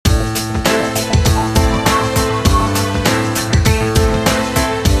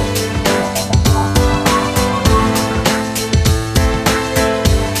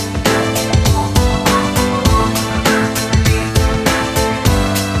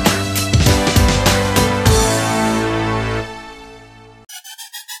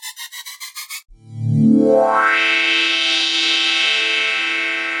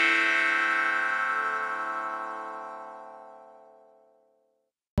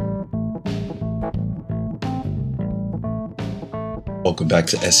Welcome back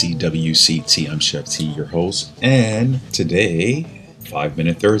to SEWCT. I'm Chef T, your host, and today, 5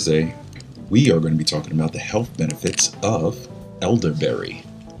 Minute Thursday, we are going to be talking about the health benefits of elderberry.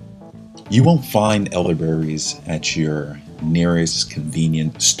 You won't find elderberries at your nearest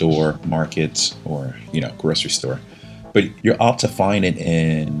convenient store, market, or grocery store, but you're out to find it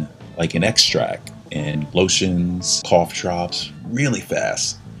in like an extract in lotions, cough drops, really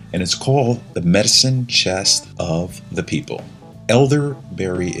fast, and it's called the medicine chest of the people.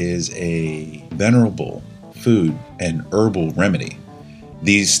 Elderberry is a venerable food and herbal remedy.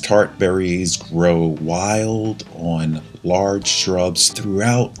 These tart berries grow wild on large shrubs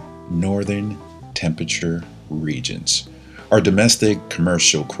throughout northern temperature regions. Our domestic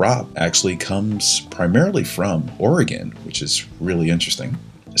commercial crop actually comes primarily from Oregon, which is really interesting.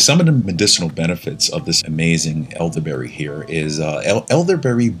 Some of the medicinal benefits of this amazing elderberry here is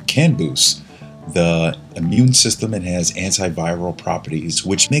elderberry can boost the immune system and has antiviral properties,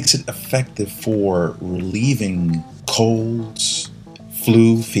 which makes it effective for relieving colds,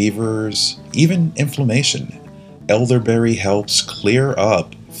 flu, fevers, even inflammation. Elderberry helps clear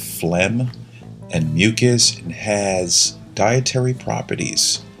up phlegm and mucus and has dietary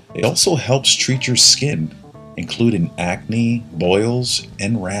properties. It also helps treat your skin, including acne, boils,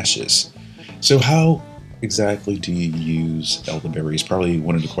 and rashes. So how exactly do you use elderberry is probably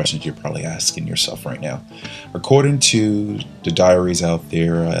one of the questions you're probably asking yourself right now. According to the diaries out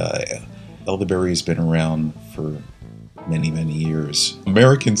there, elderberry has been around for many, many years.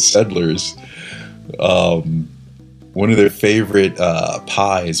 American settlers, one of their favorite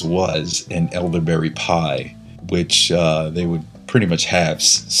pies was an elderberry pie, which they would pretty much have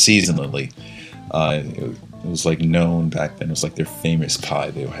seasonally. It was like known back then. It was like their famous pie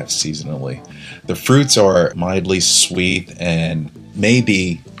they would have seasonally. The fruits are mildly sweet and may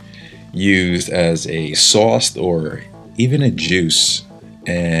be used as a sauce or even a juice.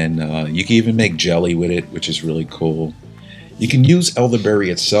 And you can even make jelly with it, which is really cool. You can use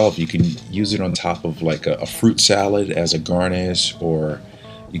elderberry itself. You can use it on top of like a fruit salad as a garnish, or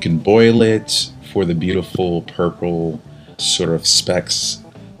you can boil it for the beautiful purple sort of specks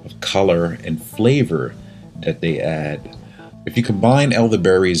of color and flavor that they add. If you combine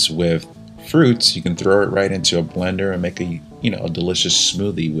elderberries with fruits, you can throw it right into a blender and make a delicious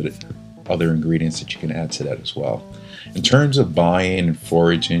smoothie with other ingredients that you can add to that as well. In terms of buying and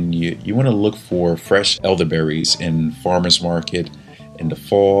foraging, you want to look for fresh elderberries in farmers market in the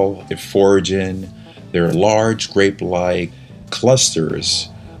fall. If foraging, they're large grape-like clusters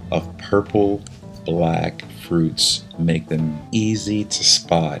of purple black fruits, make them easy to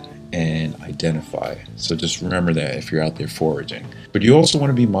spot and identify. So just remember that if you're out there foraging. But you also want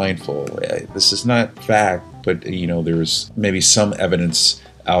to be mindful. This is not fact, but there's maybe some evidence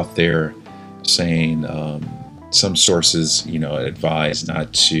out there saying some sources advise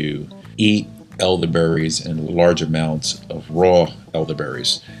not to eat elderberries in large amounts of raw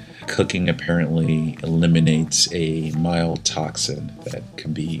elderberries. Cooking apparently eliminates a mild toxin that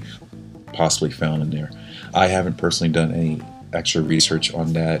can be possibly found in there. I haven't personally done any extra research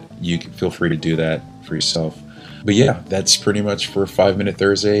on that. You can feel free to do that for yourself. But yeah, that's pretty much for 5 Minute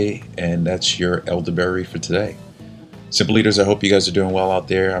Thursday, and that's your elderberry for today. Simple Eaters, I hope you guys are doing well out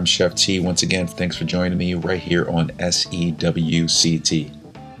there. I'm Chef T. Once again, thanks for joining me right here on SEWCT.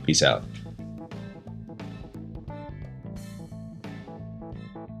 Peace out.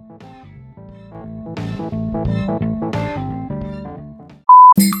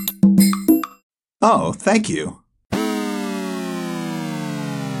 Oh, thank you.